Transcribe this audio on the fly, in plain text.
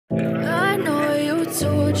I know you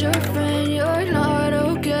told your friend you're not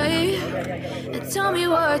okay. And tell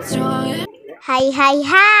me what's wrong.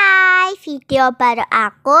 Hai, video baru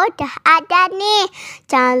aku udah ada nih.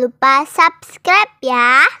 Jangan lupa subscribe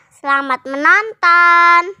ya. Selamat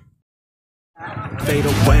menonton. Fade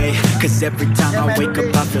away, cause every time I wake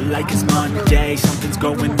up I feel like it's Monday. Something's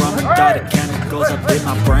going wrong with all the chemicals up in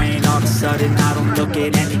my brain. All of a sudden I don't look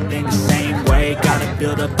at anything the same way. Got a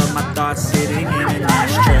build up of my thoughts sitting in an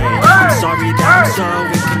ashtray. I'm sorry that I'm so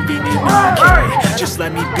inconvenient, okay. Just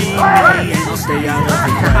let me be me and I'll stay out of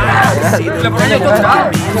the way. I see the way you look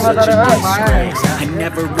at me, I'm such a disgrace. I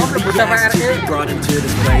never really asked to be brought into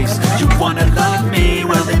this place. You wanna love me?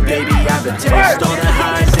 Well then baby I have a taste. All the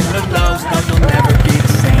highs and the lows, no you'll never be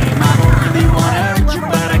the same. I don't really wanna hurt you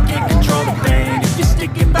but I can't control the pain. If you're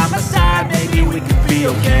sticking by my side maybe we could be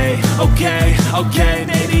okay. Okay,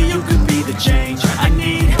 maybe you could be the change I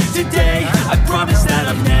need today. I promise that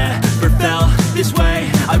I've never felt this way.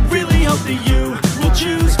 I really hope that you will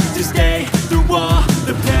choose to stay through all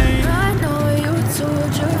the pain. I know you told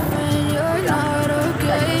your friend you're not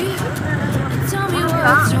okay. And tell me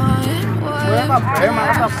what's wrong and why you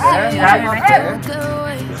never say you felt the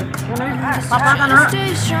way. Try to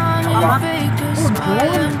stay strong and fake a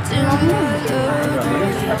smile until I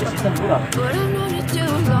look away. But I've known you too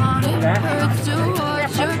long, it hurts to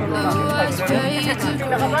watch your blue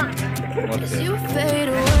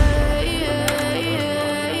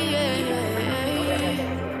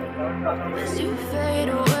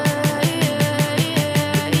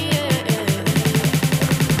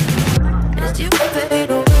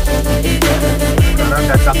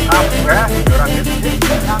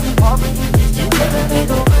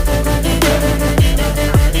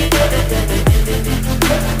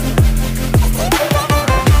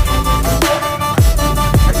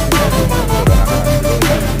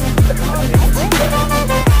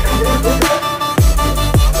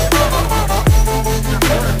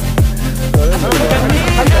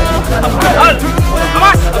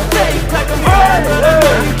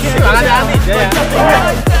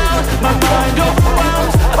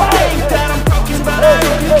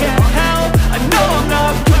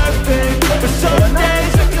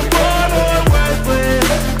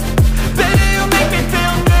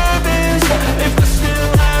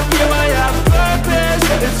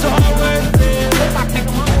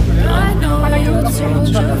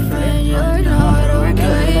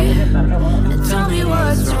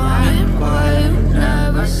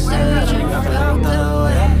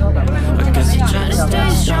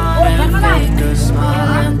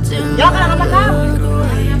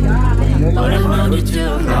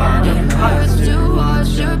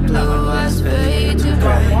eyes fade to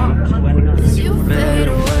gray as you fade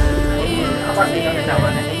away. As you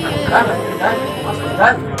fade away.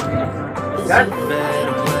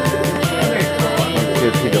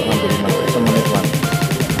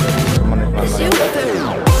 As you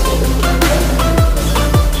fade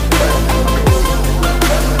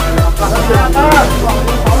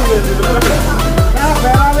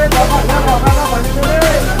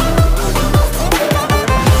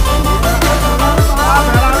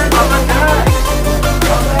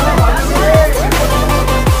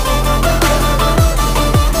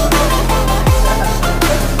away.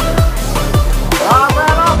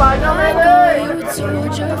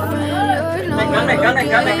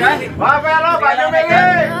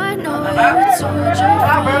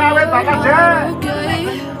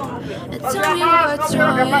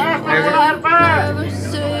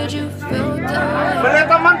 Beli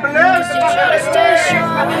teman, beli.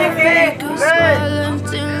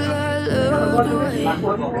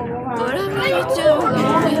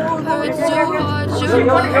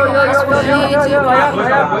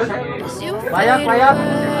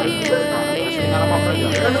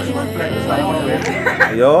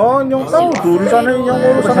 Ayo, nyong tahu urusannya yang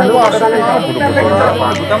urusan lu ada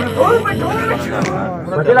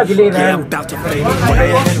berarti lagi lihat.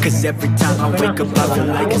 Cause every time I wake up I feel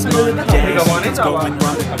like it's Monday. Something's going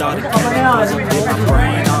wrong with all the chemicals up in my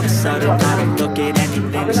brain. All of a sudden I don't look at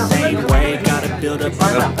anything the same way. Gotta build up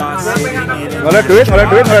my thoughts sitting in it.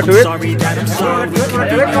 Sorry that I'm so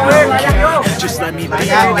inconvenient. Just let me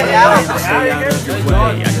be away and I'll stay out of your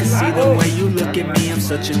way. I can see the way you look at me, I'm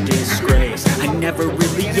such a disgrace. I never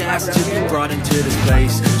really asked to be brought into this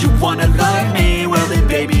place. You wanna love me? Well then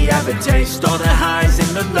baby I have a taste. All the highs and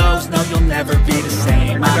the lows, no you'll never be the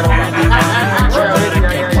same. I don't really wanna hurt you but I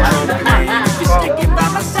can't control the pain. If you're sticking by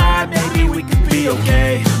my side maybe we could be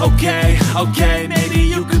okay. Okay,